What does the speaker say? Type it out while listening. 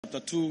Chapter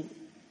 2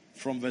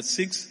 from verse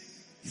 6,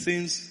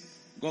 since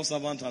God's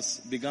servant has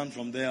begun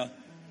from there.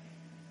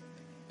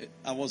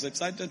 I was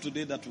excited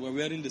today that we're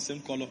wearing the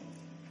same color.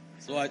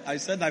 So I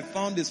said I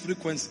found this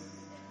frequency.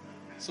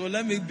 So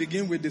let me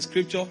begin with the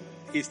scripture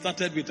he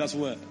started with as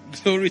well.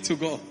 Glory to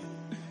God.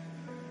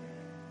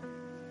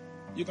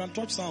 You can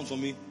touch sound for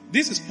me.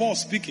 This is Paul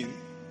speaking,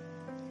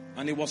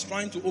 and he was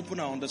trying to open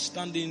our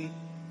understanding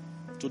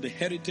to the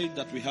heritage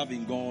that we have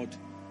in God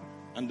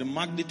and the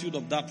magnitude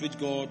of that which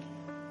God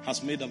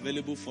has made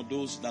available for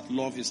those that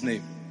love his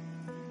name.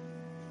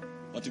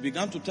 But he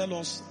began to tell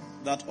us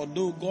that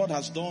although God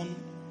has done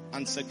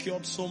and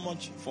secured so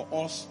much for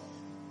us,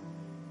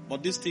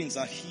 but these things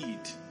are hid.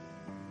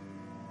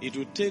 It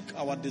will take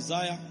our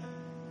desire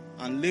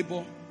and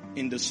labor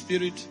in the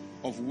spirit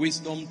of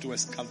wisdom to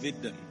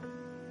excavate them.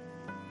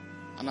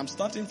 And I'm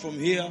starting from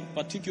here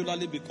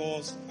particularly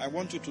because I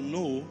want you to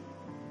know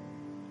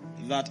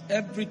that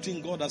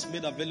everything God has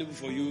made available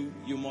for you,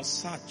 you must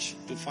search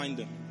to find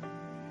them.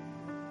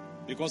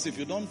 Because if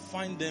you don't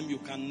find them, you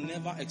can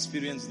never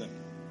experience them.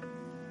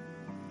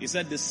 He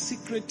said the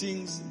secret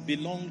things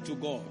belong to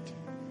God.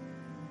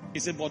 He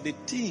said, but the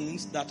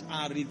things that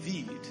are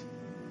revealed,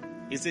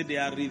 he said they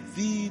are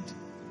revealed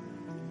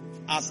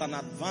as an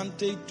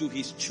advantage to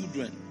his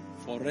children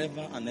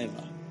forever and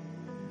ever.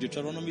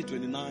 Deuteronomy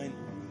 29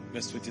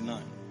 verse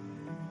 29.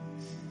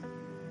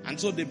 And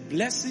so the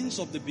blessings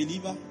of the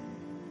believer,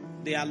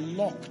 they are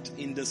locked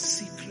in the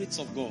secrets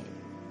of God.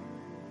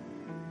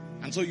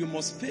 And so you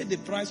must pay the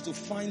price to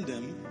find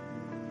them.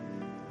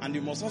 And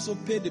you must also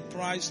pay the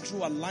price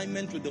through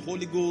alignment with the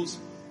Holy Ghost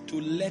to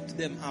let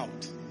them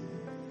out.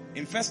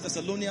 In 1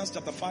 Thessalonians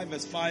chapter 5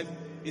 verse 5,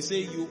 it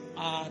says you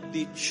are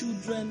the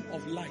children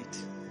of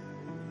light.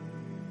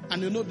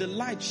 And you know the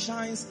light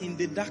shines in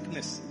the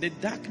darkness. The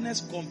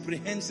darkness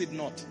comprehends it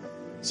not.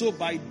 So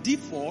by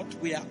default,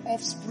 we are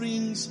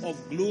offsprings of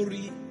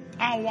glory,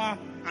 power,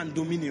 and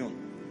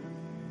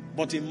dominion.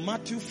 But in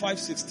Matthew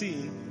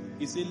 5:16,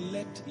 he said,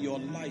 let your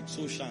light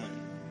so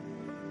shine.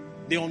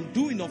 The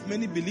undoing of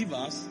many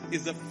believers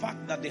is the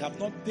fact that they have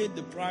not paid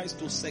the price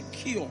to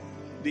secure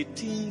the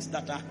things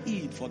that are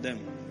hid for them.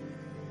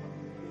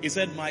 He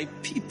said, my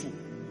people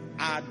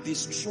are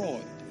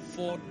destroyed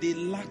for the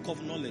lack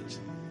of knowledge.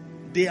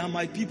 They are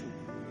my people.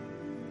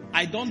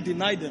 I don't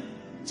deny them.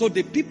 So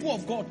the people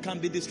of God can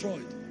be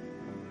destroyed.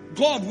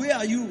 God, where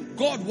are you?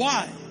 God,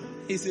 why?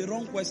 It's a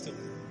wrong question.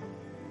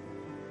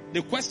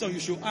 The question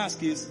you should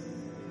ask is,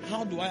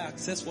 how do I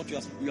access what you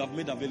have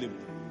made available?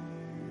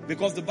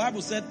 Because the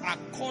Bible said,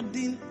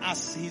 according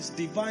as his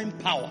divine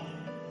power,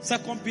 2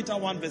 Peter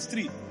 1 verse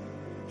 3,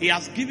 he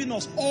has given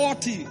us all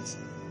things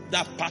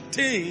that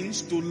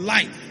pertains to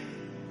life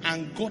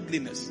and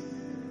godliness.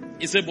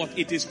 He said, but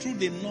it is through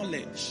the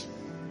knowledge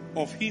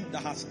of him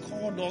that has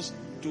called us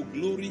to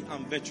glory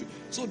and virtue.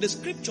 So the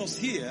scriptures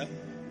here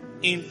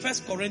in 1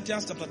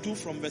 Corinthians chapter 2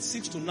 from verse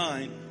 6 to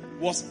 9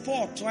 was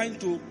Paul trying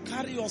to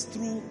carry us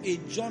through a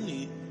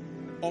journey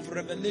of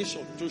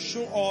revelation to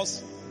show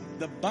us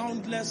the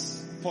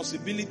boundless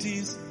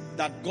possibilities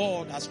that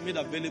God has made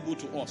available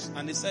to us.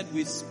 And he said,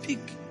 we speak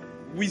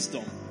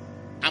wisdom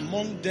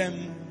among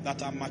them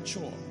that are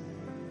mature,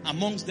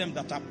 amongst them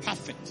that are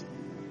perfect.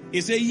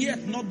 He said,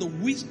 yet not the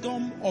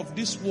wisdom of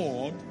this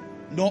world,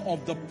 nor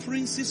of the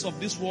princes of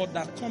this world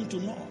that come to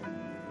naught.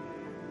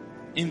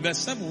 In verse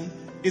 7,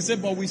 he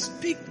said, but we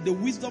speak the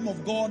wisdom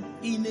of God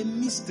in a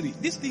mystery.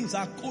 These things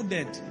are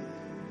coded.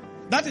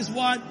 That is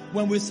why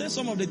when we say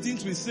some of the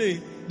things we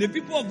say, the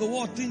people of the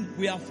world think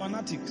we are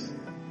fanatics.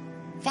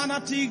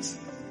 Fanatics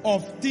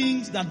of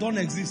things that don't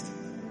exist.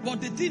 But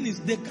the thing is,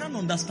 they can't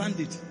understand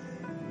it.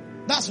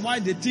 That's why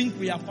they think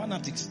we are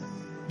fanatics.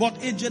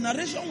 But a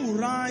generation will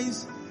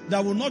rise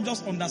that will not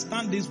just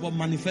understand this, but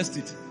manifest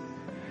it.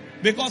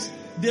 Because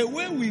the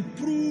way we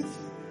prove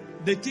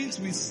the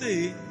things we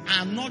say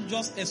are not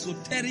just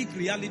esoteric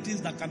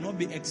realities that cannot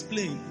be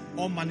explained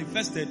or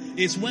manifested,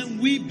 is when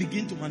we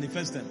begin to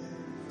manifest them.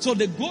 So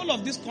the goal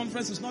of this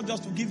conference is not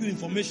just to give you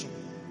information,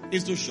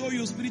 it's to show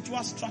you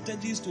spiritual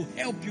strategies to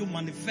help you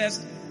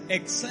manifest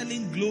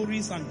excelling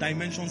glories and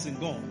dimensions in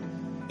God.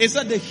 It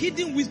said the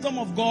hidden wisdom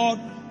of God,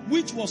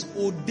 which was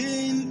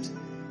ordained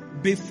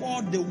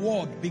before the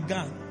world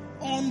began,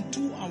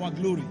 unto our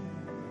glory.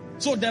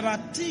 So there are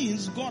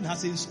things God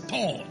has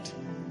installed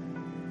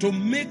to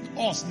make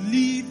us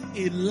live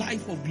a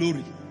life of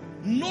glory.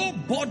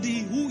 Nobody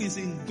who is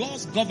in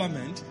God's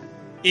government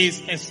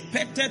is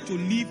expected to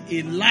live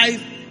a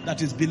life that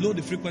is below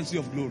the frequency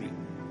of glory.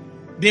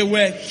 They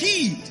were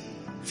hid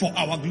for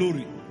our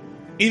glory.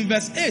 In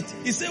verse 8,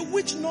 he said,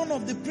 which none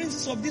of the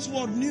princes of this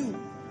world knew.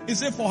 He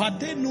said, for had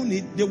they known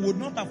it, they would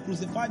not have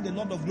crucified the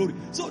Lord of glory.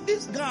 So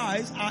these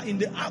guys are in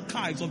the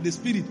archives of the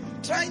Spirit,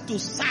 trying to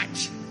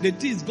search the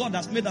things God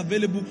has made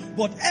available.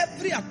 But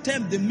every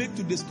attempt they make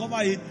to discover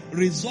it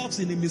results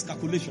in a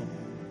miscalculation.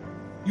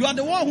 You are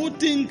the one who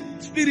think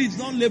spirits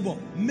don't labor.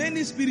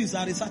 Many spirits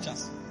are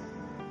researchers.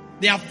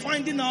 They are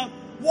finding out,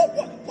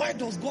 why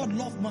does God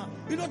love man?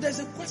 You know, there's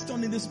a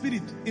question in the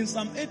Spirit. In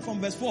Psalm 8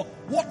 from verse 4,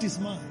 what is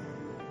man?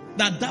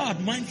 That thou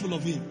art mindful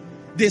of him.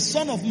 the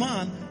Son of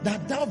Man,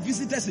 that thou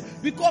visitest him.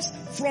 Because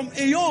from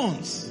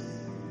aeons,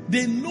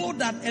 they know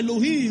that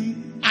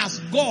Elohim as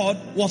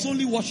God was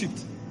only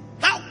worshipped.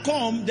 How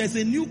come there's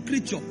a new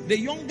creature, the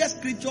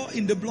youngest creature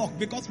in the block?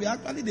 Because we are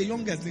actually the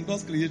youngest in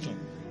God's creation.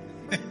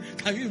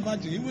 Can you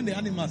imagine? Even the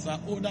animals are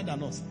older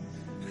than us.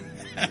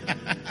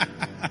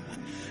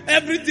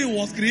 Everything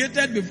was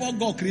created before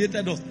God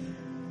created us.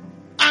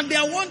 And they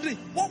are wondering,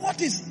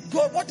 what is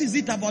God? What is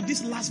it about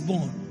this last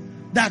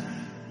born that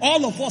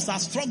all of us are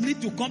struggling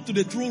to come to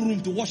the throne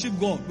room to worship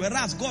God,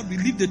 whereas God will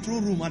leave the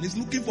throne room and is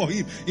looking for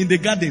him in the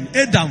garden?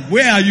 Adam,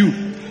 where are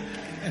you?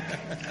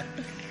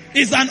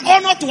 It's an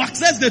honor to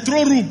access the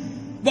throne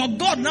room, but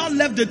God now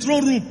left the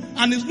throne room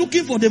and is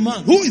looking for the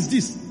man. Who is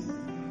this?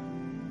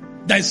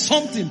 There is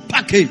something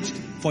packaged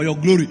for your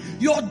glory.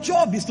 Your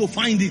job is to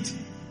find it.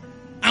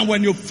 And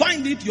when you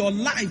find it, your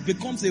life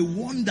becomes a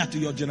wonder to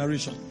your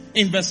generation.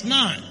 In verse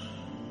 9,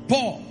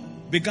 Paul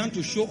began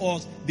to show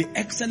us the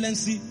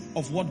excellency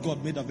of what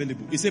God made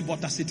available. He said,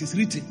 but as it is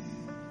written,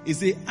 he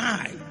said,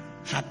 eye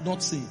had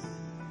not seen,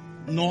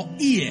 nor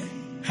ear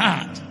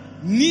heard,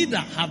 neither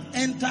have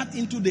entered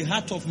into the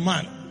heart of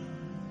man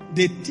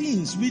the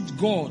things which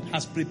God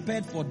has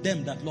prepared for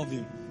them that love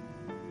him.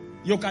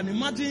 You can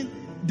imagine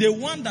the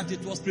one that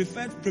it was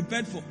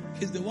prepared for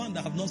is the one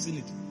that have not seen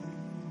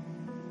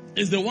it.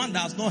 Is the one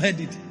that has not heard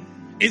it.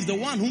 Is the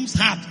one whose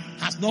heart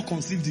has not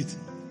conceived it.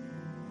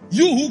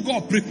 You who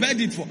God prepared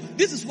it for.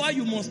 This is why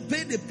you must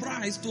pay the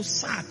price to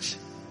search.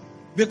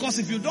 Because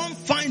if you don't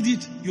find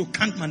it, you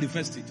can't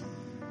manifest it.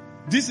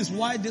 This is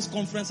why this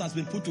conference has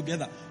been put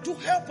together. To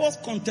help us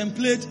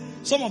contemplate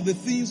some of the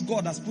things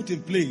God has put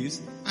in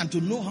place and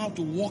to know how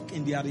to walk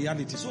in their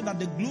reality. So that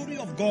the glory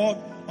of God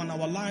on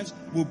our lives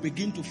will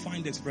begin to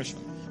find expression.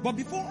 But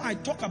before I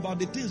talk about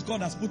the things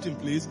God has put in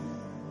place,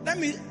 let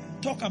me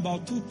talk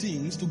about two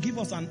things to give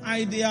us an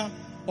idea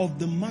of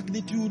the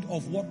magnitude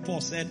of what Paul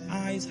said,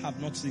 eyes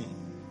have not seen.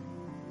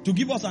 To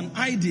give us an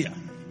idea.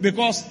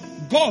 Because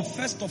God,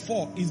 first of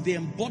all, is the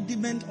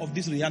embodiment of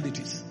these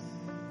realities.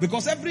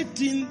 Because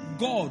everything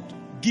God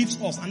gives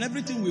us and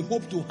everything we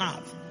hope to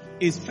have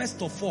is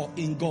first of all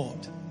in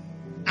God.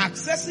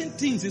 Accessing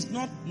things is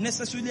not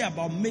necessarily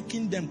about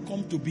making them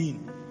come to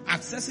being.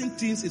 Accessing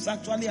things is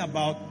actually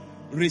about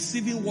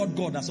receiving what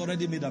God has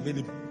already made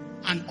available.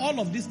 And all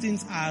of these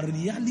things are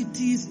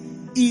realities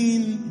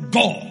in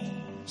God.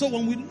 So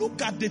when we look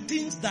at the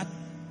things that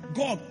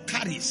God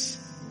carries,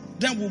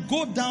 then we'll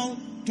go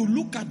down to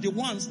look at the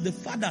ones the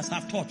fathers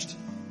have touched.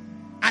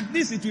 At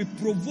least it will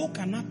provoke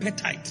an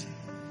appetite.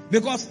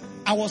 Because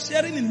I was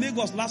sharing in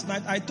Lagos last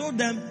night, I told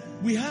them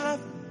we have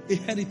a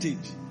heritage.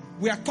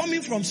 We are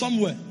coming from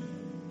somewhere.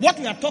 What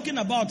we are talking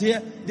about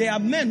here, there are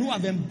men who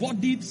have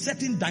embodied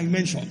certain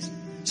dimensions.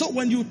 So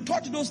when you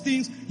touch those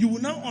things, you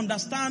will now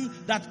understand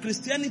that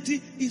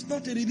Christianity is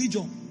not a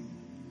religion.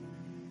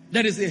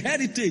 There is a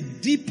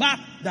heritage deeper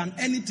than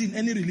anything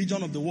any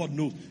religion of the world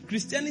knows.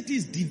 Christianity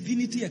is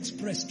divinity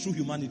expressed through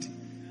humanity.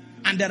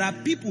 And there are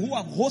people who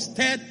have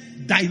hosted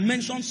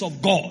dimensions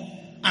of God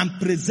and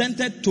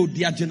presented to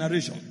their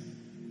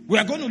generation. We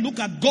are going to look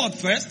at God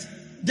first,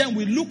 then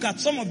we look at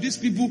some of these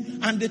people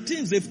and the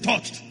things they've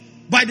touched.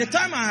 By the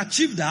time I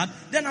achieve that,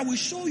 then I will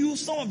show you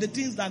some of the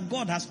things that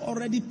God has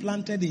already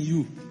planted in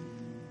you.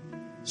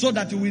 So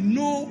that you will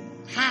know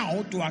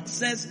how to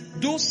access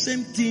those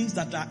same things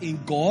that are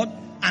in God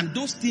and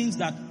those things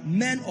that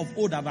men of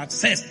old have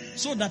accessed,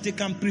 so that they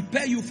can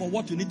prepare you for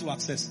what you need to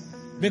access.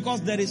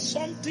 Because there is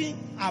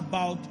something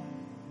about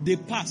the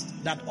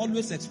past that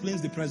always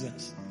explains the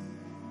present.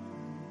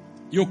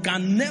 You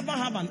can never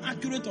have an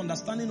accurate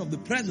understanding of the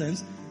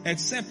present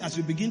except as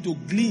you begin to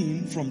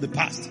glean from the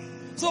past.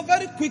 So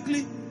very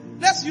quickly,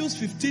 let's use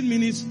 15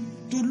 minutes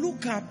to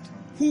look at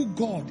who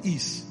God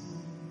is.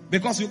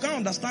 Because you can't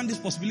understand these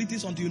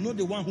possibilities until you know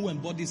the one who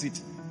embodies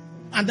it.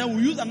 And then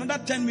we'll use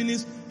another 10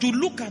 minutes to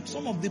look at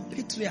some of the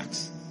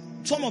patriarchs,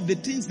 some of the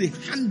things they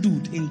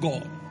handled in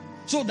God,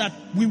 so that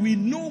we will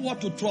know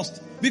what to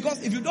trust.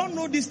 Because if you don't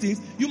know these things,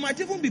 you might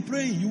even be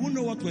praying, you won't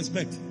know what to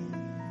expect.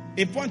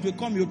 A point will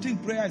come, you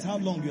think prayer is how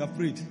long you have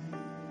prayed.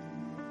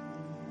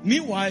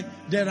 Meanwhile,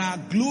 there are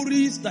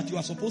glories that you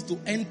are supposed to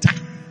enter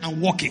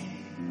and walk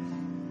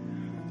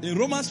in. In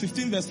Romans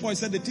 15 verse 4, it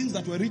said the things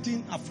that were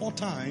written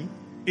aforetime,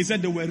 it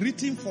said they were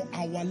written for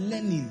our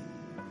learning,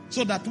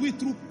 so that we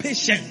through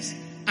patience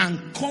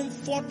and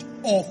comfort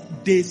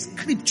of the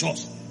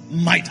scriptures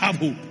might have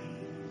hope.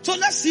 So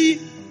let's see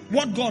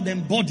what God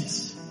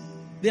embodies.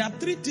 There are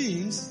three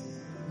things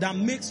that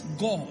makes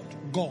God,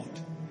 God.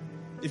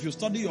 If you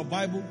study your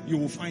Bible, you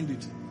will find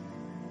it.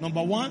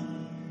 Number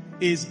one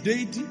is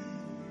deity.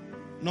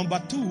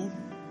 Number two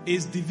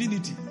is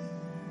divinity.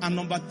 And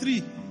number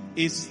three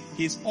is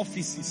his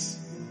offices.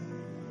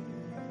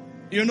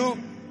 You know,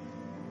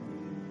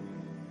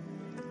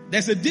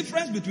 there's a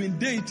difference between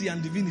deity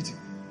and divinity.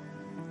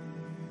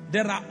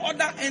 There are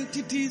other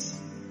entities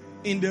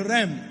in the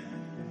realm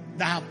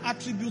that have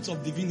attributes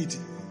of divinity.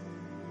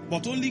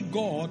 But only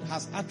God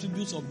has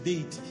attributes of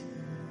deity.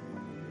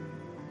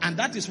 And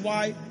that is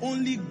why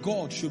only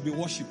God should be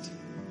worshipped.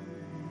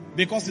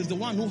 because he's the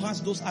one who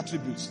has those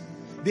attributes.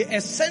 The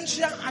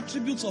essential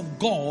attributes of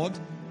God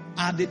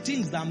are the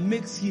things that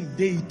makes him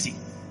deity.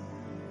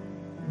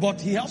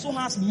 But he also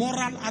has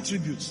moral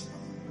attributes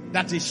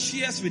that he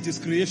shares with his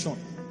creation,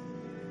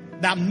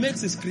 that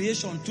makes his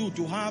creation too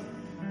to have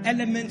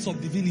elements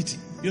of divinity.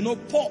 You know,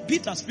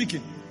 Peter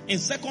speaking in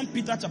 2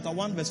 Peter chapter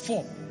 1 verse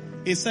 4,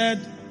 he said,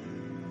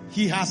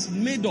 he has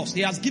made us,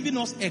 he has given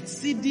us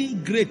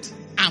exceeding great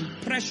and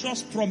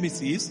precious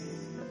promises,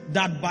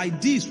 that by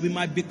this we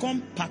might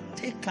become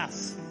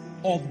partakers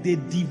of the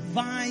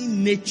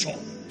divine nature,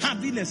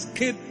 having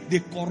escaped the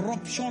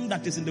corruption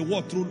that is in the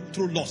world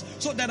through lust.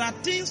 So there are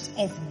things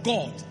of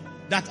God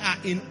that are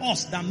in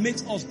us that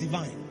makes us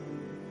divine,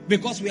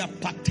 because we are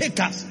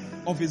partakers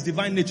of his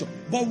divine nature.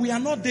 But we are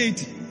not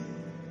deity.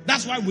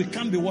 That's why we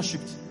can't be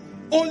worshipped.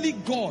 Only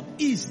God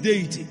is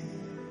deity.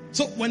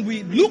 So when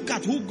we look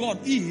at who God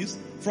is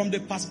from the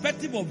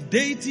perspective of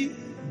deity,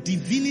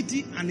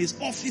 divinity, and his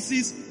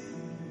offices,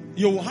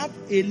 you will have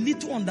a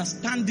little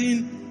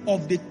understanding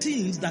of the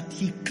things that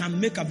he can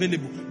make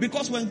available.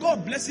 Because when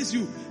God blesses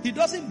you, he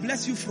doesn't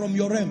bless you from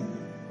your realm.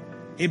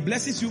 He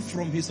blesses you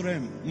from his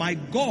realm. My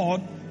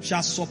God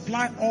shall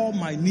supply all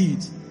my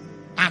needs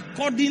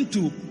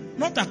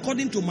not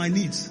according to my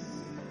needs.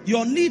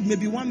 Your need may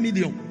be 1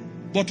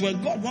 million, but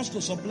when God wants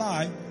to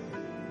supply,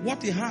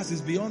 what he has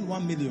is beyond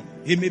 1 million.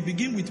 He may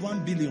begin with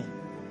 1 billion.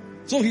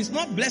 So he's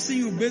not blessing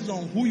you based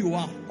on who you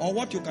are or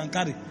what you can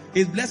carry.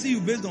 He's blessing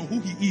you based on who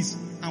he is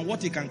and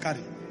what he can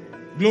carry.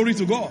 Glory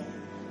to God.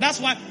 That's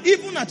why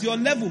even at your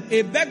level,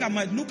 a beggar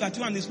might look at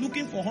you and is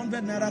looking for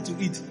 100 naira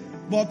to eat.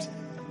 But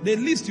the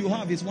least you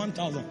have is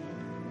 1,000.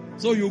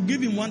 So you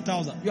give him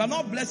 1,000. You are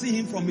not blessing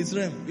him from his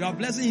realm. You are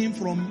blessing him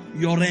from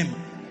your realm.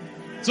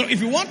 So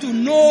if you want to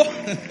know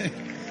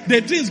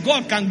the things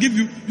God can give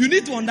you, you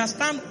need to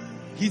understand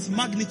his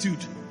magnitude.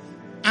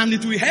 And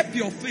it will help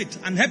your faith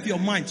and help your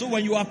mind. So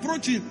when you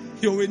approach him,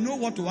 you will know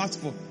what to ask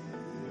for.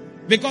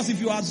 Because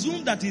if you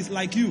assume that he's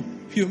like you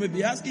may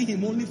be asking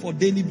him only for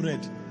daily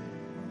bread.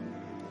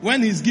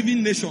 When he's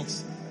giving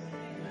nations.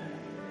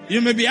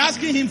 You may be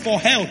asking him for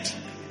health.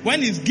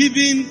 When he's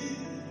giving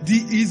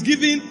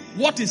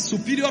what is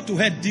superior to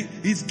health.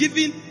 He's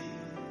giving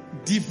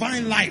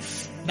divine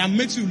life that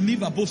makes you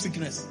live above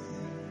sickness.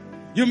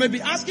 You may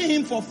be asking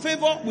him for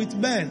favor with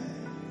men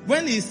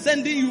when he's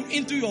sending you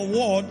into your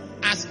world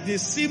as the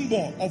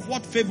symbol of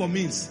what favor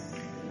means.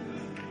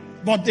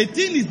 But the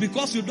thing is,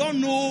 because you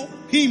don't know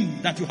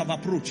him that you have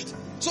approached.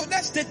 So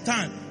let's take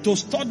time to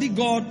study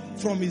God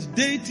from his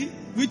deity,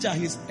 which are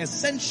his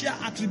essential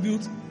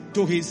attributes,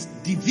 to his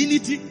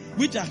divinity,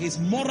 which are his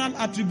moral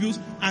attributes,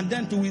 and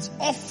then to his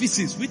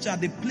offices, which are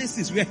the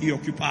places where he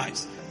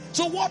occupies.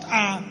 So what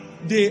are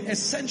the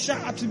essential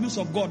attributes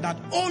of God that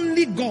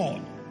only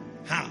God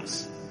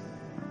has?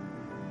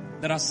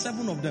 There are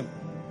 7 of them.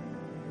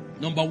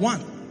 Number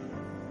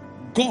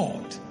 1,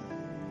 God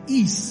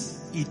is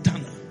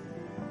eternal.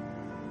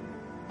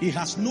 He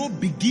has no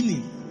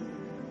beginning.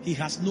 He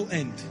has no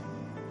end.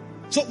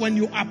 So when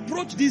you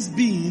approach this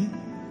being,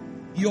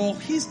 your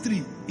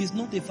history is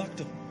not a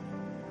factor.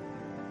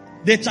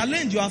 The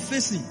challenge you are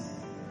facing,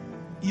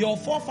 your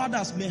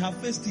forefathers may have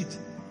faced it.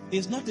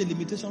 It's not a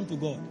limitation to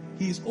God.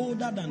 He is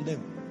older than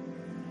them.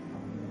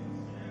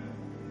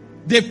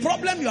 The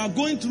problem you are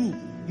going through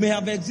may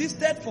have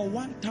existed for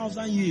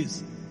 1,000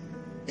 years.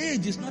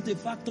 Age is not a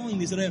factor in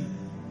his realm.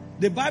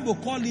 The Bible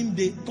calls him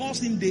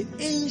the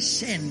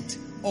ancient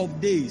of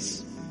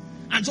days.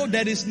 And so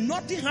there is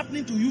nothing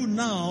happening to you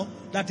now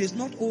that is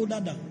not older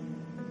than.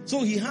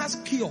 So he has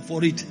cure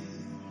for it.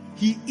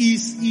 He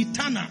is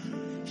eternal.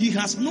 He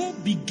has no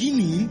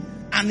beginning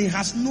and he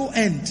has no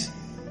end.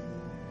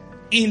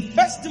 In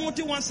 1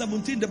 Timothy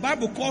 1:17, the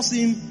Bible calls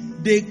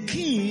him the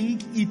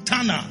King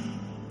eternal,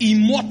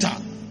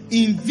 immortal,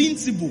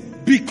 invincible.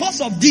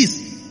 Because of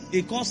this,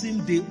 it calls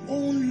him the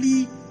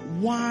only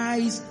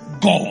wise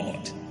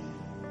God.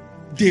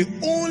 The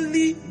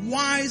only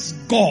wise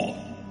God,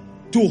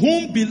 to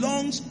whom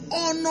belongs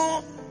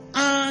honor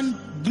and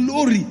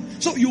glory.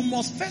 So you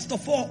must first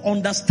of all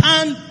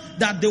understand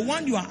that the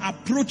one you are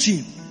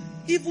approaching,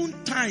 even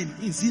time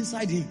is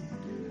inside him.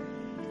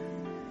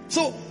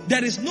 So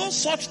there is no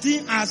such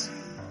thing as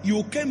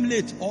you came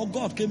late or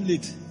God came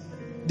late.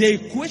 The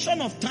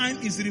equation of time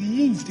is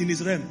removed in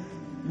his realm.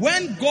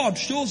 When God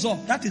shows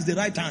up, that is the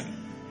right time.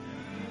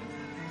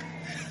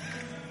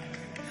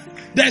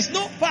 There is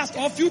no past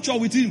or future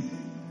with him.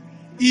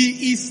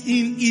 He is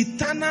in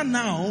eternal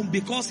now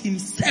because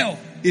himself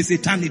is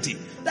eternity.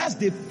 That's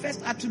the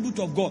first attribute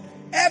of God.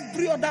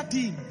 Every other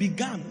thing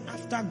began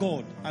after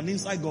God and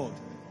inside God.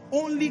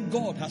 Only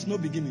God has no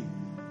beginning.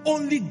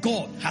 Only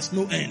God has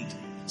no end.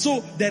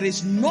 So there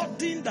is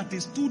nothing that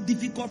is too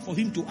difficult for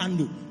him to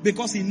handle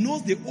because he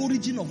knows the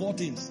origin of all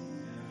things.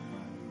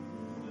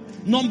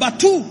 Number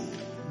 2,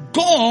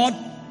 God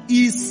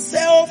is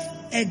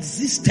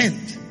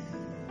self-existent.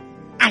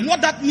 And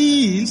what that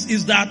means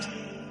is that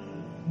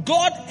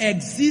God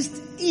exists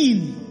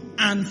in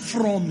and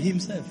from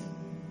himself.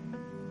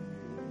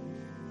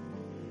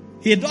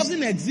 He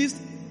doesn't exist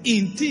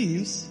in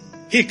things.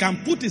 He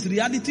can put his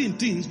reality in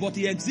things, but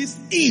he exists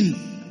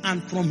in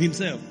and from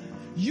himself.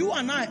 You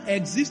and I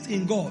exist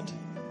in God.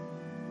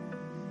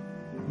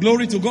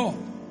 Glory to God.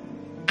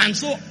 And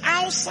so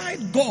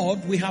outside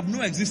God, we have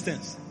no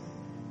existence.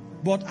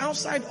 But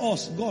outside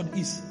us, God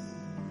is.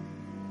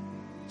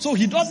 So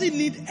he doesn't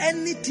need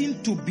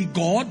anything to be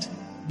God,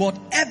 but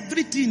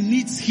everything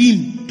needs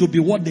him to be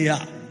what they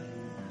are.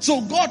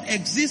 So God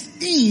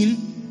exists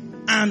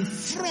in and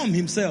from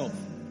himself.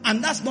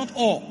 And that's not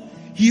all.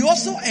 He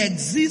also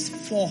exists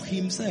for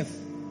himself.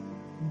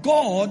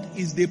 God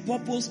is the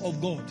purpose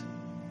of God.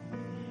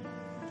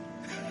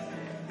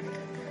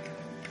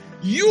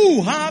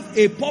 You have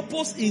a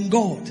purpose in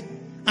God.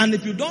 And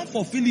if you don't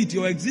fulfill it,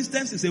 your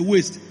existence is a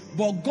waste.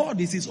 But God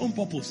is his own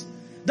purpose.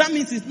 That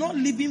means he's not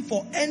living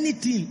for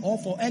anything or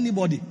for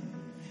anybody.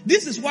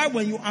 This is why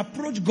when you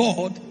approach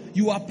God,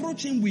 you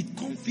approach him with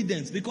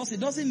confidence, because he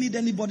doesn't need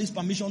anybody's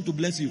permission to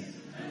bless you.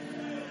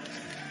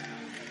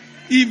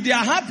 If they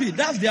are happy,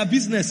 that's their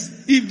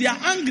business. If they are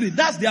angry,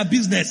 that's their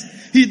business.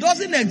 He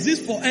doesn't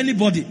exist for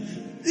anybody.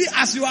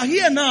 As you are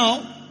here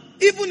now,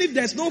 even if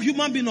there's no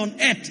human being on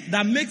earth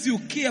that makes you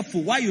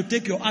careful while you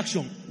take your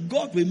action,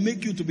 God will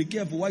make you to be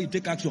careful while you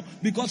take action,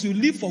 because you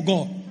live for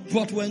God.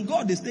 But when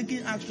God is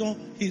taking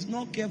action, he's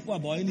not careful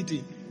about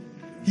anything.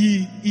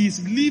 He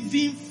is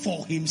living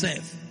for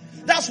himself.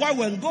 That's why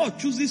when God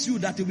chooses you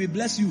that he will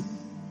bless you,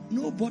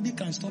 nobody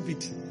can stop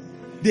it.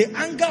 The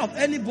anger of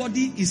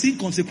anybody is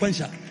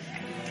inconsequential.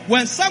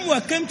 When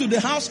Samuel came to the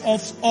house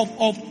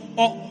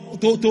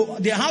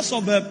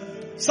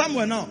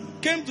Samuel now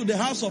came to the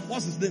house of,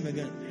 what's his name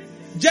again?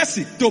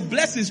 Jesse, to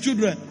bless his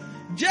children.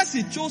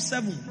 Jesse chose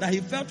 7 that he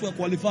felt were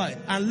qualified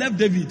and left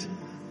David.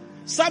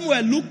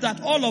 Samuel looked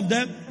at all of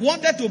them,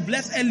 wanted to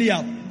bless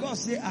Eliab. God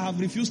said, I have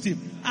refused him.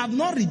 I have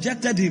not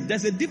rejected him.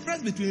 There's a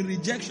difference between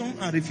rejection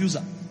and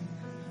refusal.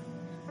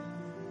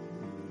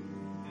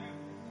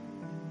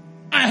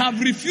 I have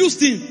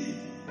refused him.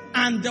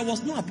 And there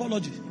was no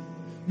apology.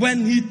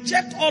 When he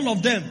checked all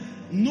of them,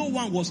 no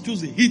one was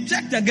choosing. He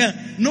checked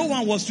again, no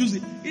one was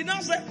choosing. He now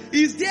said,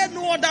 is there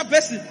no other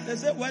person? They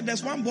said, well,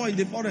 there's one boy in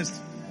the forest.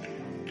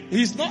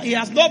 He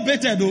has not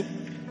baited though.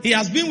 He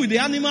has been with the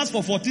animals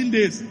for 14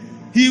 days.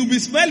 He will be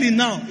smelling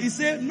now. He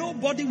said,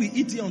 nobody will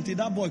eat him until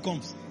that boy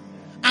comes.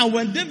 And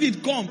when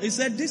David come, he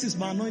said, this is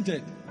my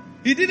anointed.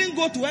 He didn't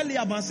go to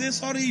Eliab and say,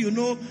 sorry,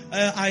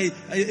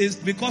 it's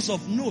because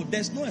of, no,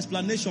 there's no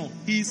explanation.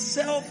 He's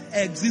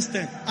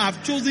self-existent.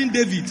 I've chosen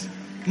David,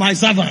 my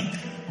servant.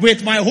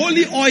 With my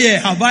holy oil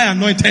have I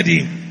anointed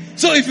him.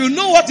 So if you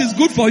know what is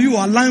good for you,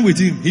 align with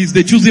him. He's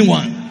the chosen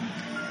one.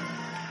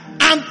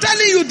 I'm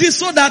telling you this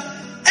so that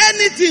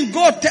anything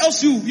God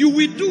tells you, you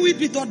will do it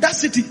with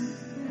audacity.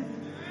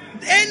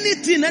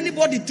 Anything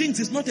anybody thinks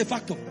is not a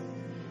factor.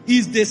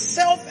 He's the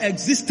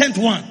self-existent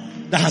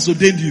one that has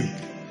ordained you.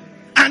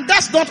 And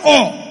that's not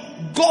all.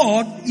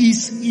 God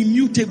is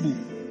immutable.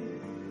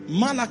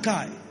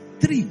 Malachi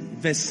 3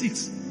 verse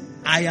 6.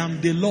 I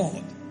am the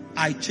Lord.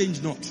 I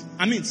change not.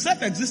 I mean,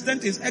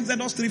 self-existent is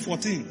Exodus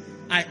 3:14.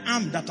 I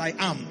am that I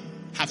am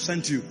have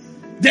sent you.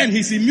 Then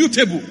he's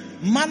immutable.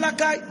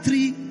 Malachi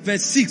 3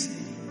 verse 6.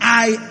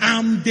 I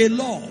am the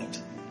Lord.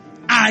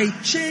 I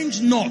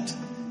change not.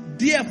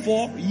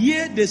 Therefore,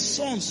 ye the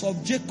sons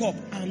of Jacob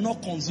are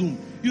not consumed.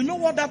 You know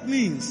what that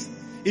means?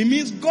 It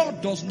means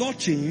God does not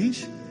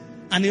change.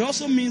 And it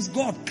also means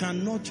God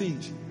cannot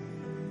change.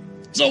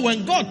 So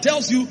when God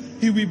tells you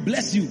he will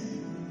bless you,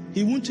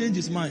 he won't change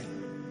his mind.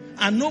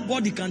 And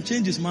nobody can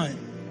change his mind.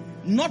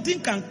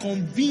 Nothing can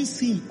convince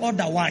him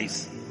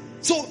otherwise.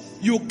 So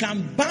you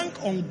can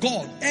bank on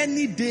God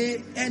any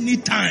day, any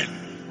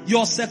time.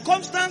 Your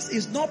circumstance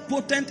is not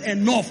potent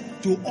enough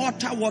to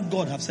alter what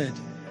God has said.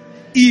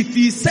 If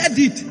he said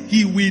it,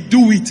 he will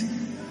do it.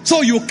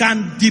 So you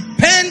can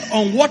depend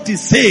on what he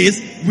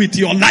says with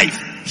your life.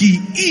 He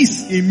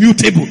is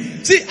immutable.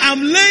 See,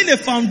 I'm laying a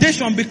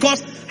foundation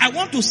because I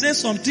want to say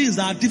some things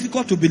that are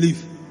difficult to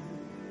believe.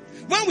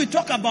 When we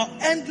talk about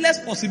endless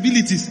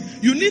possibilities,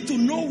 you need to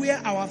know where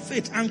our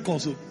faith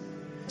anchors.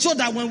 So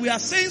that when we are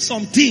saying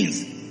some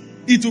things,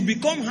 it will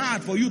become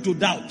hard for you to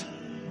doubt.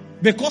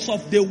 Because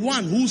of the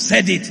one who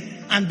said it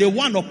and the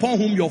one upon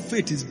whom your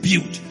faith is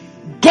built.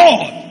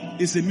 God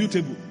is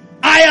immutable.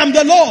 I am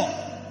the Lord.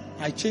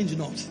 I change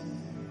not.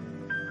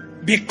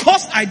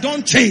 Because I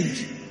don't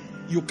change,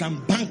 you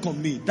can bank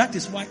on me. That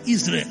is why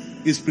Israel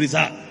is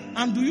preserved.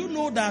 And do you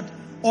know that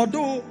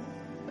although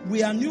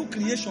we are new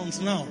creations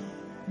now,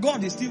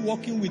 God is still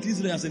working with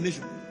Israel as a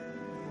nation.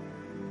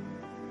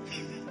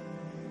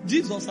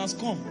 Jesus has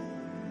come.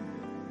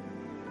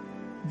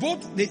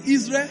 Both the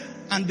Israel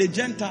and the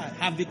Gentile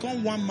have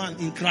become one man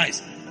in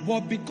Christ.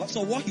 But because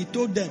of what he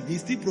told them,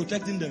 he's still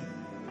protecting them.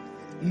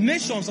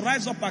 Nations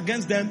rise up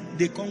against them,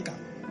 they conquer.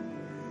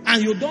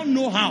 And you don't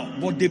know how,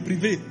 but they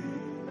prevail.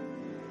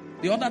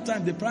 The other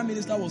time, the Prime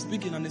Minister was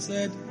speaking and he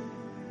said,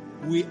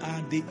 we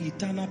are the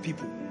eternal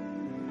people.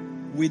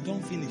 We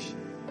don't finish.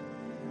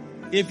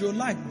 If you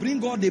like,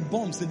 bring all the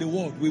bombs in the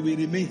world, we will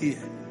remain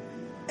here.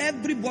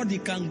 Everybody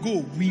can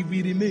go, we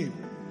will remain.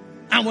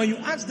 And when you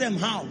ask them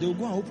how, they will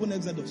go and open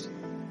Exodus.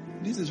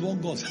 This is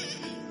what God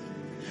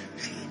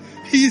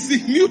He is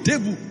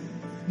immutable.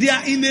 They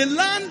are in a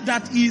land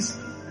that is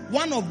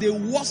one of the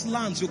worst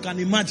lands you can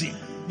imagine.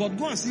 But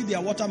go and see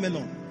their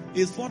watermelon.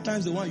 It's 4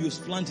 times the one you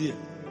plant here.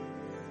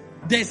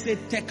 There's a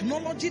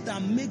technology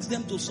that makes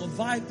them to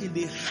survive in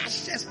the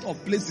harshest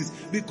of places.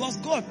 Because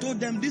God told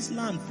them this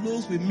land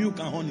flows with milk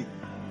and honey.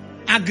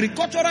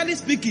 Agriculturally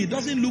speaking, it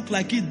doesn't look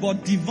like it,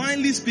 but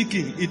divinely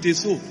speaking, it is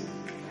so.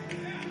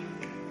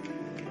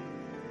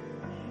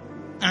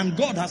 And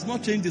God has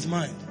not changed his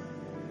mind.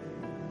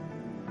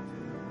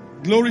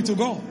 Glory to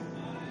God.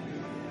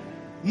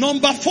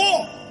 Number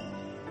 4,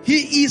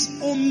 he is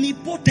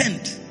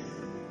omnipotent.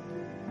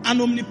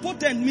 And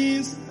omnipotent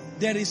means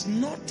there is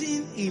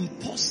nothing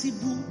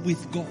impossible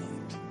with God.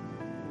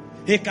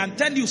 He can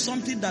tell you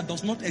something that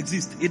does not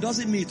exist. It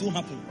doesn't mean it won't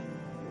happen.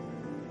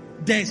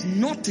 There is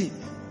nothing.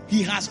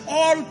 He has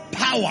all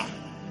power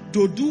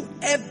to do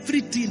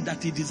everything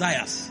that he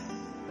desires.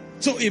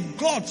 So if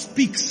God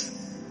speaks,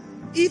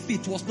 if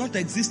it was not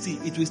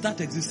existing, it will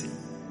start existing.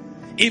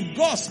 If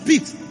God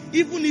speaks,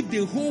 even if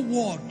the whole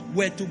world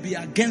were to be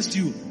against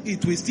you,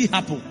 it will still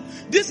happen.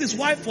 This is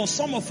why for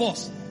some of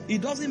us,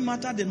 it doesn't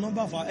matter the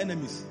number of our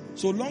enemies.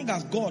 So long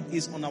as God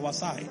is on our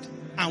side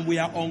and we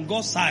are on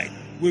God's side,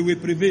 we will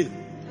prevail.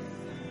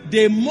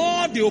 The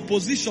more the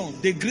opposition,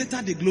 the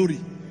greater the glory.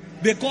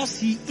 Because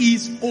he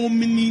is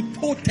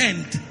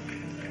omnipotent.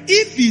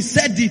 If he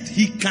said it,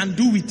 he can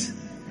do it.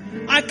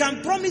 I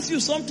can promise you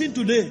something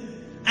today,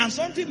 and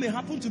something may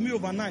happen to me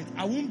overnight.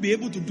 I won't be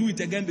able to do it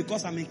again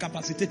because I'm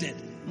incapacitated.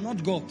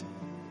 Not God.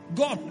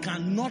 God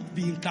cannot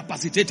be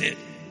incapacitated.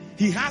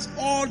 He has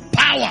all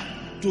power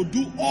to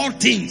do all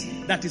things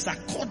that is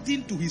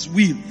according to his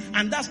will.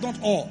 And that's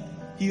not all.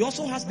 He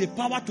also has the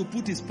power to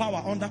put his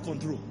power under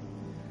control.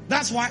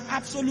 That's why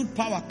absolute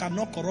power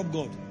cannot corrupt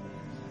God.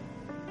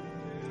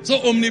 So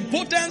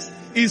omnipotence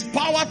is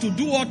power to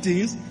do all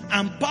things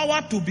and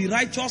power to be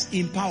righteous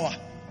in power.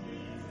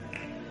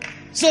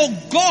 So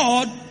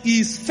God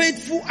is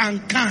faithful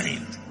and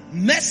kind,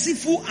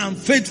 merciful and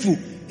faithful,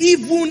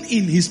 even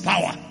in his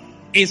power.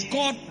 It's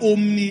called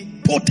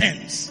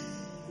omnipotence.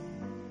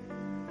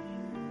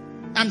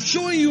 I'm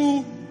showing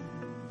you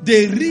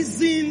the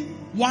reason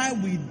why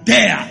we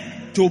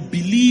dare to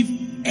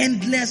believe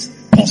endless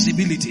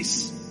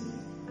possibilities.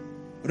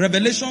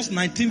 Revelations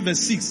 19 verse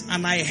 6,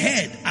 and I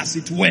heard as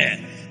it were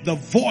the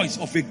voice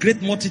of a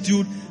great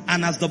multitude,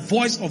 and as the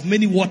voice of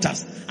many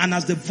waters, and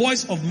as the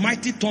voice of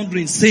mighty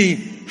thundering, saying,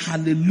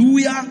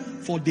 Hallelujah,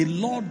 for the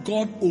Lord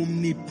God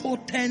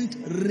omnipotent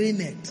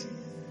reigneth.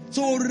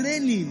 So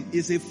reigning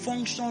is a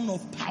function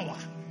of power,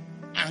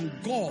 and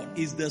God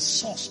is the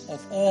source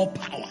of all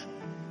power.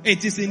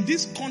 It is in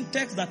this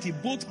context that he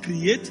both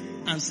creates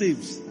and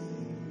saves.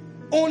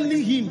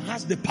 Only him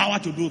has the power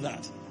to do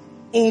that.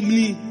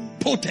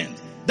 Omnipotent.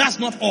 That's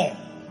not all.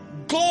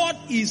 God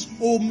is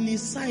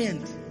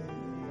omniscient.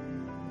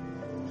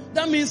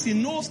 That means he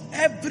knows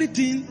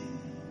everything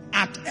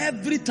at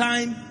every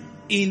time,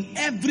 in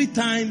every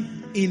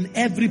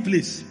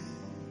place.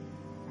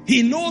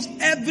 He knows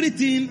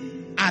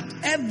everything at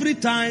every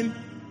time,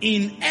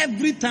 in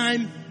every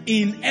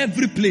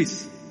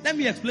place. Let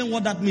me explain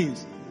what that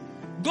means.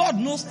 God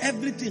knows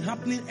everything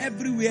happening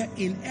everywhere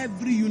in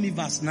every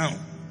universe now.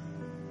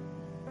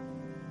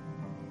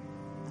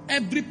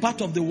 Every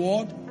part of the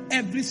world,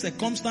 every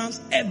circumstance,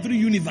 every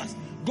universe.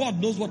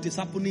 God knows what is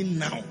happening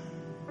now.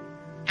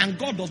 And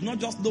God does not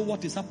just know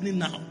what is happening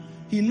now.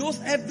 He knows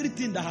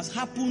everything that has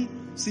happened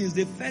since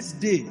the first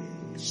day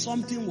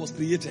something was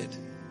created.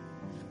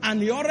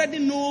 And he already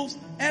knows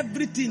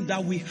everything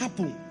that will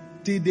happen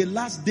till the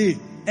last day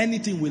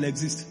anything will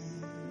exist.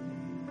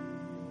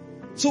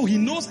 So he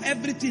knows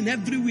everything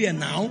everywhere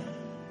now,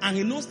 and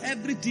he knows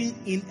everything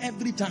in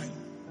every time.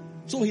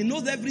 So he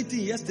knows everything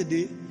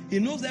yesterday, he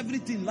knows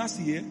everything last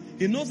year,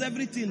 he knows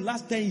everything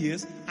last 10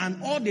 years,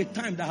 and all the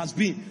time that has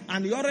been.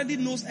 And he already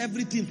knows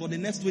everything for the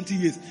next 20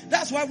 years.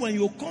 That's why when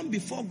you come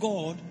before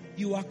God,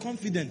 you are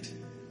confident.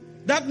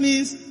 That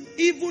means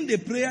even the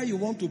prayer you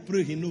want to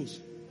pray, he knows.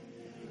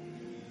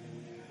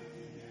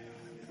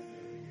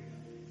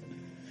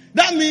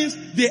 That means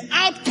the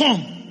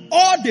outcome,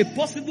 all the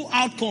possible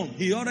outcome,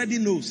 he already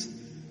knows.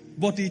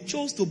 But he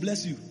chose to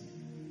bless you.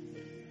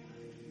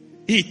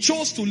 He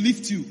chose to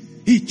lift you.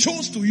 He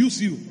chose to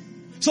use you.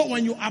 So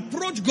when you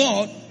approach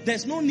God,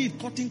 there's no need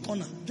cutting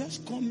corner.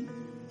 Just come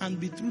and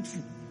be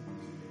truthful.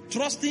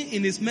 Trusting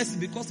in his mercy,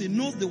 because he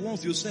knows the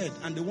ones you said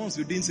and the ones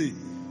you didn't say.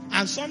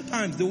 And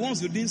sometimes the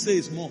ones you didn't say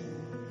is more.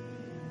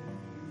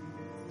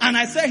 And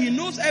I say he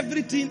knows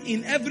everything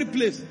in every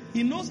place.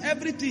 He knows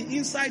everything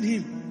inside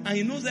him, and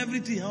he knows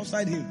everything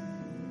outside him.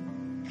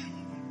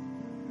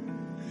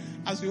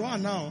 As you are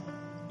now,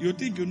 you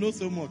think you know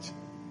so much.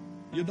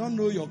 You don't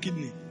know your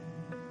kidney.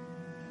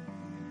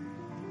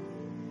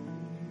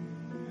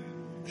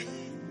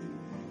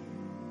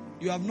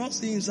 You have not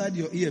seen inside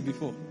your ear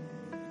before.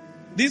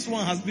 This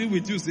one has been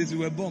with you since you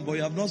were born, but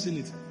you have not seen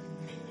it.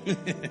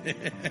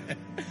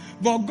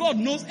 But God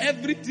knows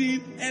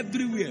everything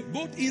everywhere,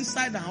 both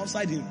inside and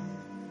outside him.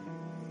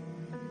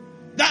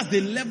 That's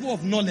the level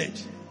of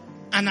knowledge.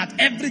 and at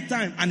every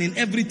time and in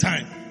every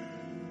time.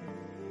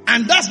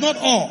 And that's not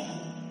all.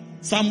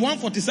 Psalm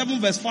 147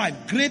 verse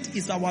 5. Great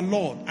is our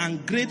Lord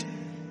and great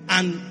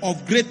and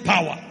of great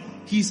power.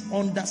 His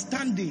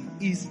understanding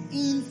is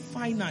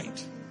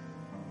infinite.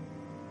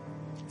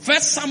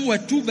 1 Samuel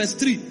 2 verse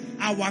 3.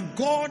 Our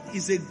God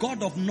is a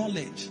God of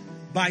knowledge.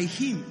 By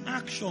him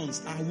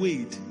actions are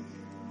weighed.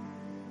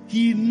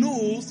 He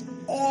knows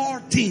all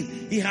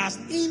things. He has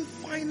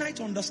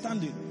infinite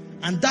understanding.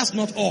 And that's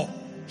not all.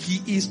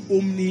 He is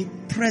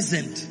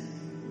omnipresent.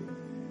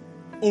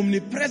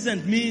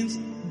 Omnipresent means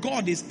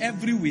God is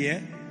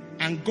everywhere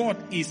and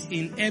God is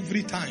in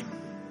every time.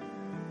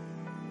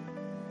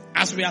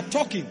 As we are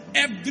talking,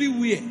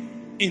 everywhere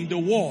in the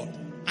world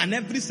and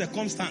every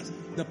circumstance,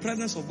 the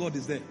presence of God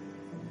is there.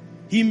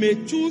 He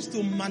may choose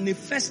to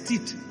manifest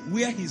it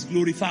where he's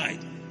glorified,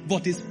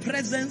 but his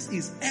presence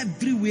is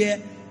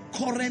everywhere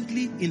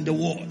currently in the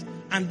world.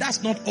 And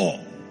that's not all.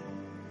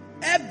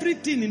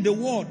 Everything in the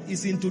world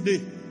is in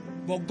today,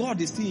 but God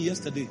is still in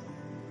yesterday.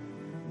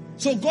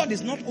 So God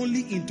is not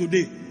only in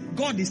today,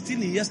 God is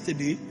still in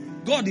yesterday,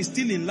 God is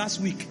still in last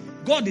week,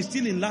 God is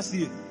still in last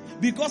year.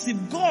 Because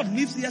if God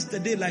lives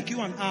yesterday like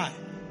you and I,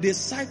 the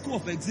cycle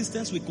of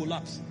existence will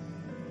collapse.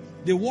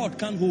 The world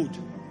can't hold.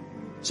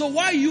 So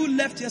while you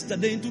left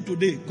yesterday into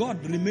today,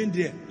 God remained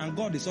there and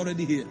God is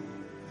already here.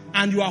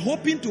 And you are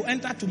hoping to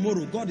enter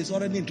tomorrow, God is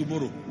already in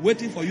tomorrow,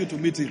 waiting for you to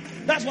meet him.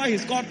 That's why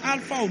he's called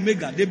Alpha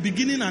Omega, the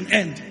beginning and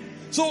end.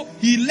 So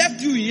he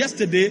left you in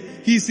yesterday,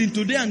 he's in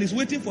today and he's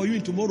waiting for you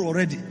in tomorrow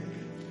already.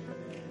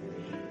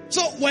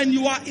 So when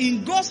you are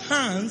in God's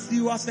hands,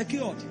 you are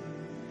secured.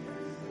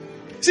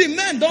 See,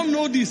 men don't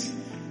know this.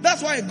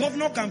 That's why a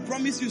governor can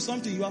promise you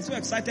something. You are so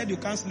excited you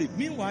can't sleep.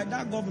 Meanwhile,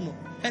 that governor,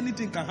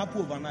 anything can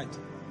happen overnight.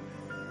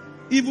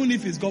 Even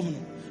if he's governor.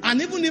 And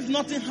even if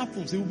nothing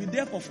happens, he will be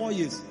there for 4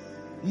 years.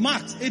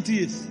 Max 8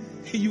 years.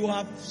 You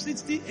have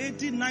 60,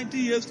 80, 90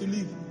 years to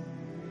live.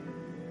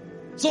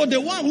 So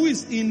the one who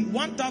is in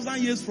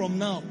 1,000 years from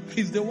now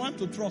is the one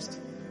to trust.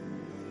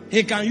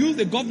 He can use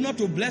the governor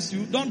to bless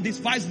you. Don't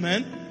despise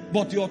men,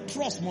 but your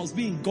trust must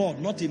be in God,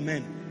 not in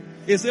men.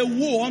 He said,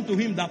 woe unto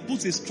him that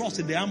puts his trust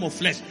in the arm of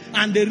flesh.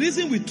 And the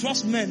reason we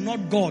trust men,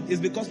 not God, is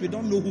because we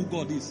don't know who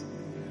God is.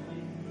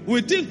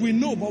 We think we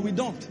know, but we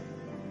don't.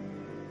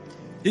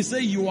 He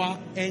said, you are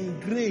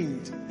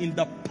ingrained in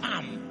the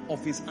palm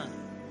of his hand.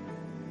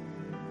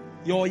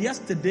 Your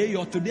yesterday,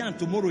 your today, and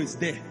tomorrow is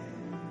there.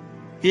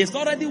 He is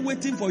already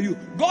waiting for you.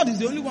 God is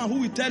the only one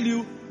who will tell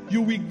you,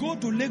 you will go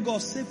to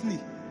Lagos safely.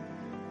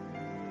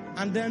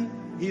 And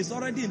then he is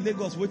already in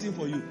Lagos waiting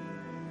for you.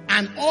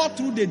 And all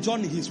through the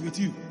journey, he's with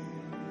you.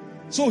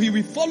 So he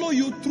will follow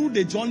you through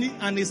the journey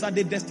and is at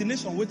the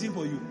destination waiting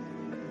for you.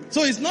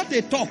 So it's not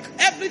a talk.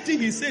 Everything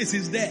he says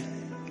is there.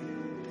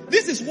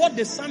 This is what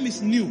the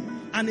psalmist knew.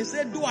 And he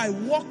said, though I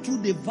walk through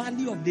the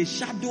valley of the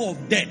shadow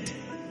of death,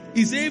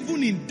 he said,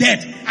 even in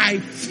death, I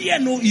fear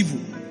no evil.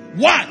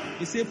 Why?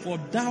 He said, for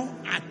thou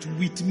art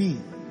with me.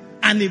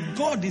 And if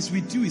God is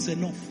with you, it's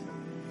enough.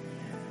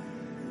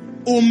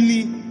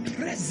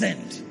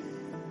 Omnipresent.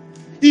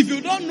 If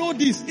you don't know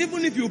this,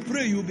 even if you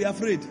pray, you'll be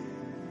afraid.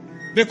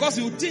 Because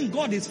you think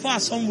God is far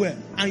somewhere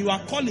and you are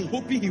calling,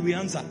 hoping he will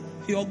answer.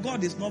 Your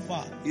God is not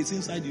far. He's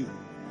inside you.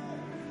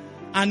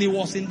 And he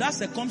was in that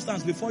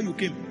circumstance before you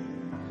came.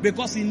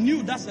 Because he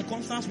knew that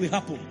circumstance will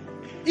happen.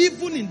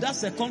 Even in that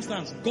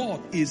circumstance, God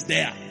is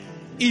there.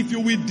 If you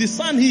will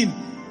discern him,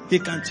 he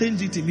can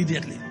change it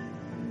immediately.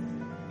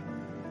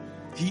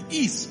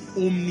 He is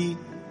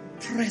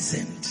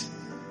omnipresent.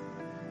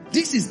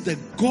 This is the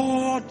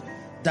God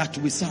that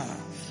we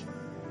serve.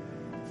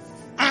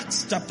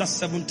 Acts chapter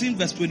 17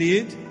 verse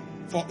 28.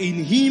 For in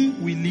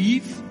him we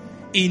live,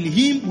 in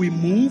him we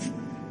move,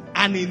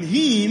 and in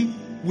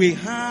him we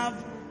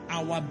have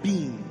our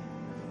being.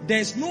 There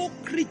is no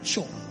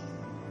creature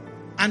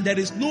and there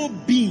is no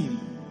being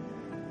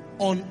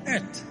on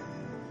earth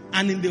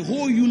and in the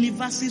whole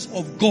universes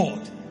of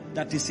God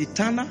that is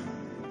eternal,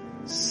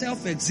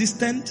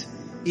 self-existent,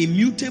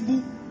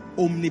 immutable,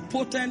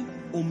 omnipotent,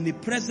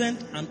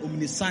 omnipresent, and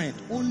omniscient.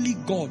 Only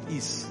God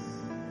is.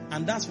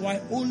 And that's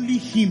why only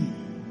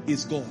him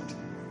is God.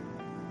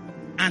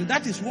 And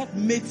that is what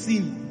makes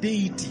him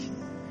deity.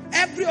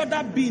 Every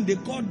other being they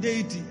call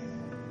deity,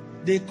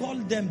 they call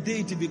them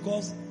deity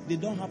because they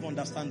don't have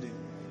understanding.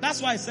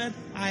 That's why I said,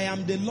 I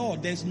am the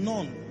Lord, there's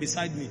none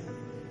beside me.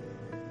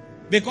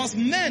 Because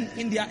men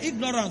in their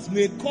ignorance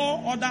may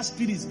call other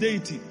spirits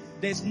deity.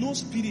 There's no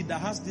spirit that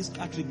has these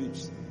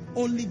attributes.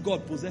 Only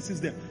God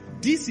possesses them.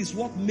 This is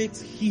what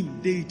makes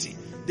him deity.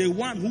 The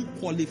one who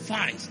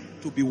qualifies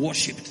to be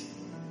worshipped.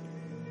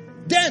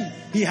 Then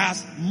he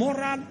has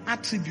moral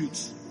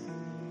attributes.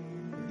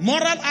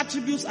 Moral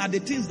attributes are the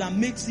things that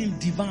makes him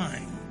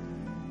divine.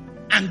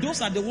 And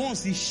those are the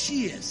ones he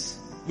shares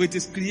with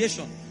his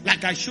creation.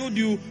 Like I showed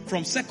you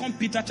from 2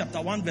 Peter chapter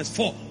 1 verse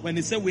 4, when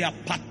he said we are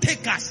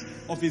partakers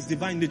of his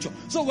divine nature.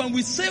 So when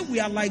we say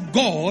we are like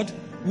God,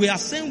 we are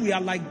saying we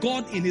are like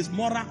God in his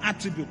moral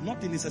attribute,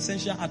 not in his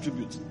essential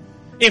attributes.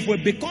 If we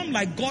become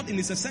like God in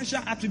his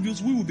essential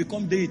attributes, we will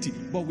become deity,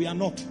 but we are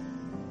not.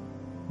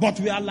 But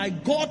we are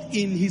like God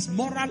in his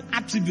moral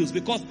attributes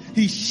because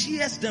he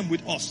shares them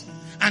with us.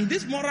 And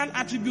these moral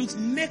attributes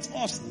make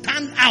us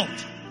stand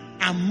out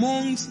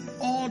amongst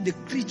all the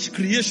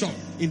creation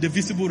in the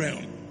visible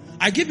realm.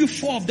 I give you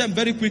 4 of them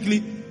very quickly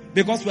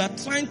because we are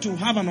trying to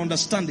have an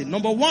understanding.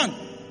 Number 1,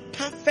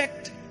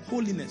 perfect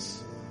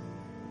holiness.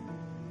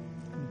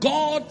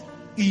 God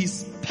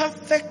is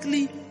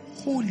perfectly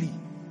holy.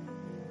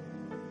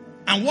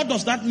 And what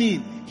does that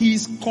mean? He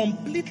is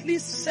completely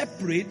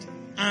separate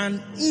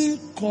and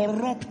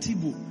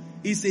incorruptible.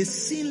 It's a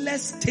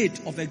sinless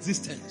state of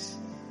existence.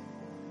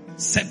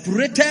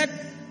 Separated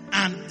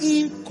and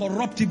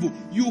incorruptible.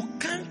 You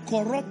can't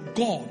corrupt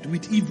God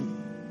with evil.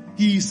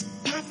 He is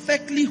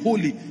perfectly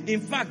holy.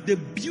 In fact, the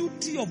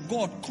beauty of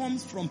God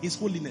comes from his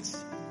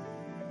holiness.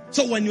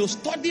 So when you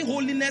study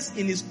holiness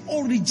in its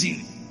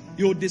origin,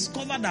 you'll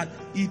discover that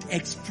it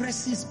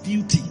expresses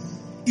beauty.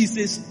 It's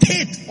a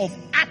state of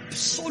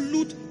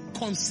absolute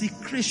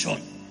consecration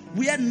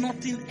where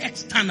nothing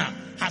external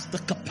has the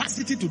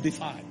capacity to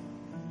defile.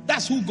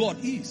 That's who God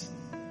is.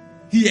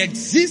 He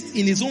exists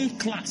in his own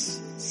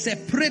class,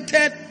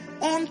 separated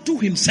unto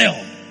himself.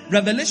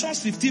 Revelation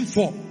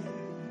 15:4.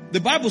 The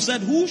Bible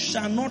said, who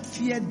shall not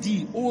fear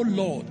thee, O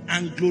Lord,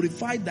 and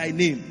glorify thy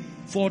name?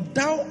 For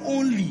thou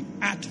only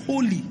art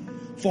holy.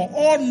 For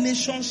all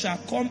nations shall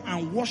come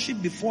and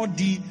worship before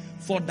thee,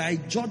 for thy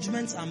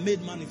judgments are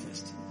made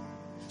manifest.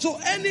 So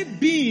any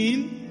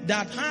being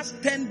that has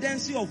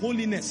tendency of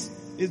holiness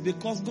is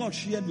because God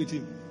shared with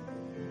him.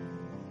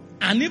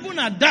 And even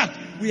at that,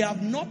 we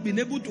have not been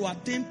able to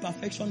attain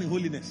perfection in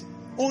holiness.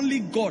 Only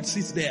God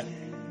sits there.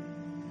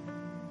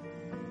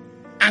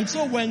 And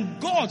so when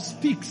God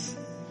speaks,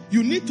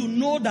 you need to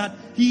know that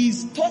he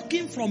is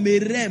talking from a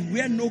realm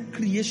where no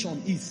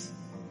creation is.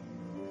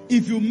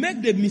 If you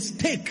make the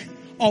mistake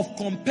of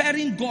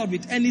comparing God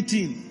with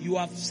anything, you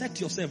have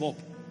set yourself up.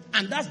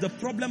 And that's the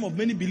problem of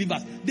many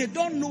believers. They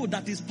don't know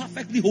that he's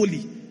perfectly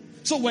holy.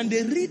 So when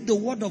they read the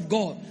word of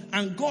God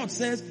and God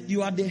says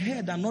you are the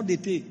head and not the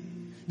tail,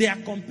 they are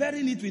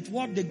comparing it with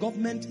what the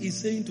government is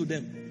saying to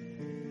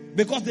them.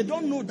 Because they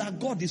don't know that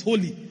God is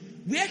holy.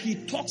 Where he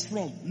talks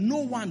from, no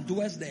one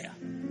dwells there.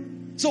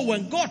 So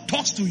when God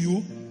talks to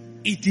you,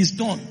 it is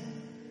done.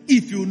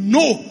 If you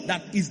know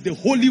that it's the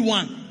Holy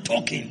One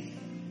talking.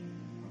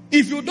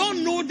 If you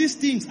don't know these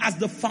things as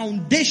the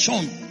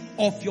foundation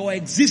of your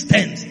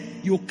existence,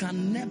 you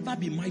can never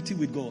be mighty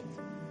with God.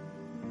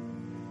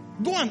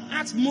 Go and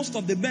ask most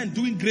of the men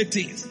doing great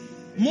things.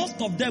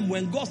 Most of them,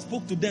 when God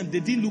spoke to them,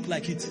 they didn't look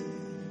like it.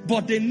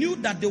 But they knew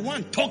that the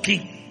one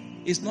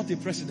talking is not a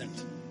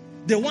president.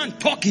 The one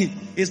talking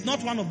is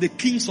not one of the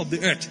kings of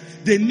the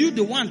earth. They knew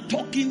the one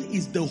talking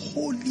is the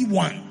Holy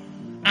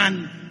One.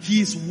 And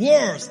his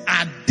words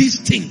are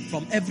distinct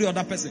from every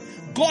other person.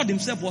 God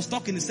himself was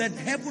talking. He said,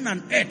 heaven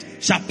and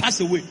earth shall pass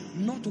away.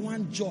 Not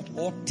one jot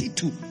or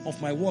tittle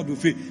of my word will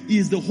fail. He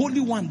is the Holy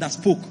One that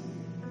spoke.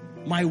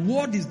 My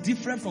word is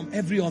different from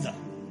every other.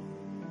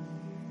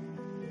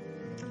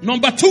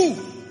 Number 2,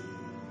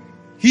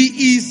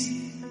 he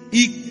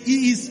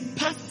is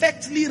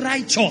perfectly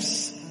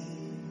righteous.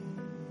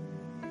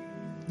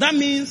 That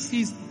means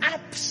he's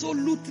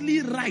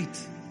absolutely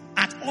right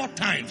at all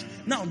times.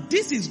 Now,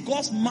 this is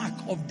God's mark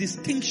of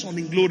distinction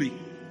in glory.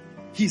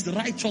 His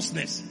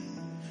righteousness.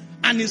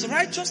 And his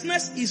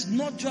righteousness is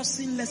not just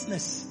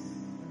sinlessness.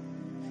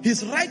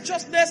 His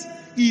righteousness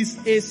is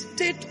a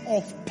state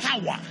of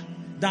power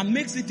that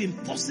makes it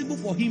impossible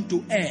for him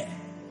to err.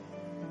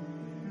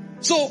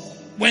 So,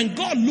 when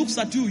God looks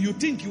at you, you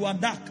think you are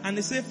dark. And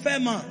they say, fair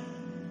man.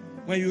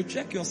 When you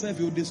check yourself,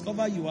 you will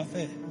discover you are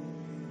fair.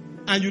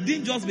 And you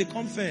didn't just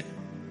become fair.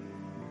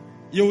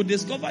 You will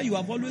discover you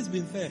have always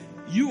been fair.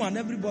 You and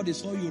everybody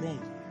saw you wrong.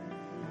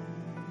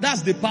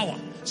 That's the power.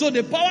 So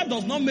the power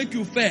does not make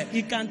you fair.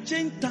 It can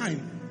change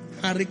time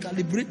and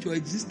recalibrate your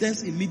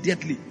existence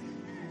immediately.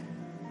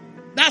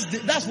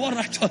 That's what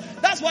righteous.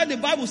 That's why the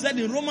Bible said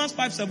in Romans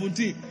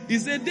 5:17, it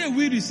said they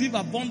will receive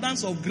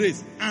abundance of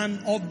grace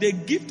and of the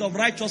gift of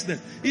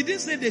righteousness. It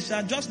didn't say they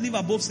shall just live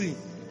above sin.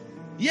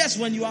 Yes,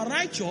 when you are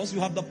righteous,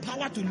 you have the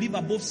power to live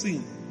above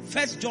sin.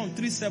 1 John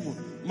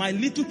 3:7, my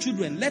little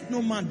children, let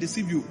no man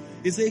deceive you.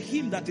 It says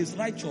him that is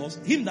righteous,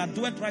 him that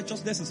doeth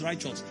righteousness is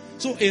righteous.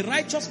 So a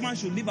righteous man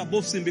should live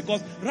above sin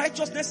because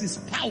righteousness is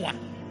power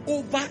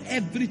over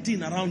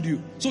everything around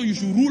you. So you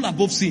should rule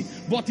above sin.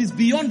 But it's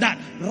beyond that.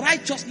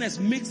 Righteousness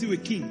makes you a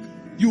king.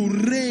 You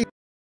reign.